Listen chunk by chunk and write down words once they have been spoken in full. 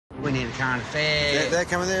We need a current affair. They're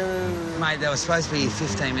coming there. Mate, they were supposed to be here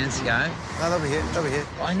 15 minutes ago. No, they'll be here. They'll be here.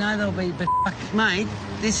 I know they'll be, but mate,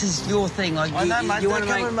 this is your thing. Like, I know, mate. You They're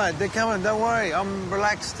coming, mate. They're coming. Don't worry. I'm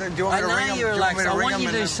relaxed. Do you want me to ring them? I know you're relaxed. I want you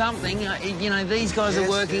to do and... something. You know, these guys are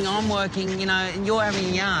working. I'm working. You know, and you're having a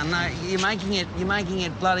yarn. No, you're making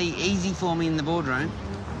it bloody easy for me in the boardroom.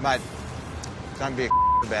 Mate, don't be a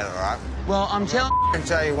about it, all right? Well, I'm telling. I can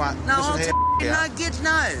tell you what. No, Listen here.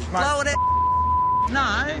 Blow it out.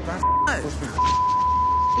 No. Push me.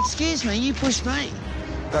 Excuse me, you pushed me.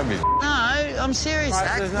 Don't be. No, I'm serious, Mate,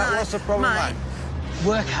 Ack. what's the problem, mate?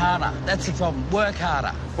 Work harder. That's the problem. Work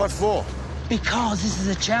harder. What for? Because this is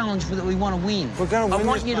a challenge that we want to win. We're going to win. I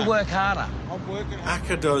want you to work harder. I'm working.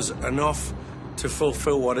 Aker does enough to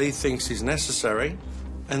fulfil what he thinks is necessary,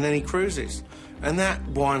 and then he cruises. And that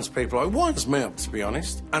winds people up. It winds me up, to be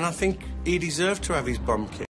honest. And I think he deserved to have his bum kicked.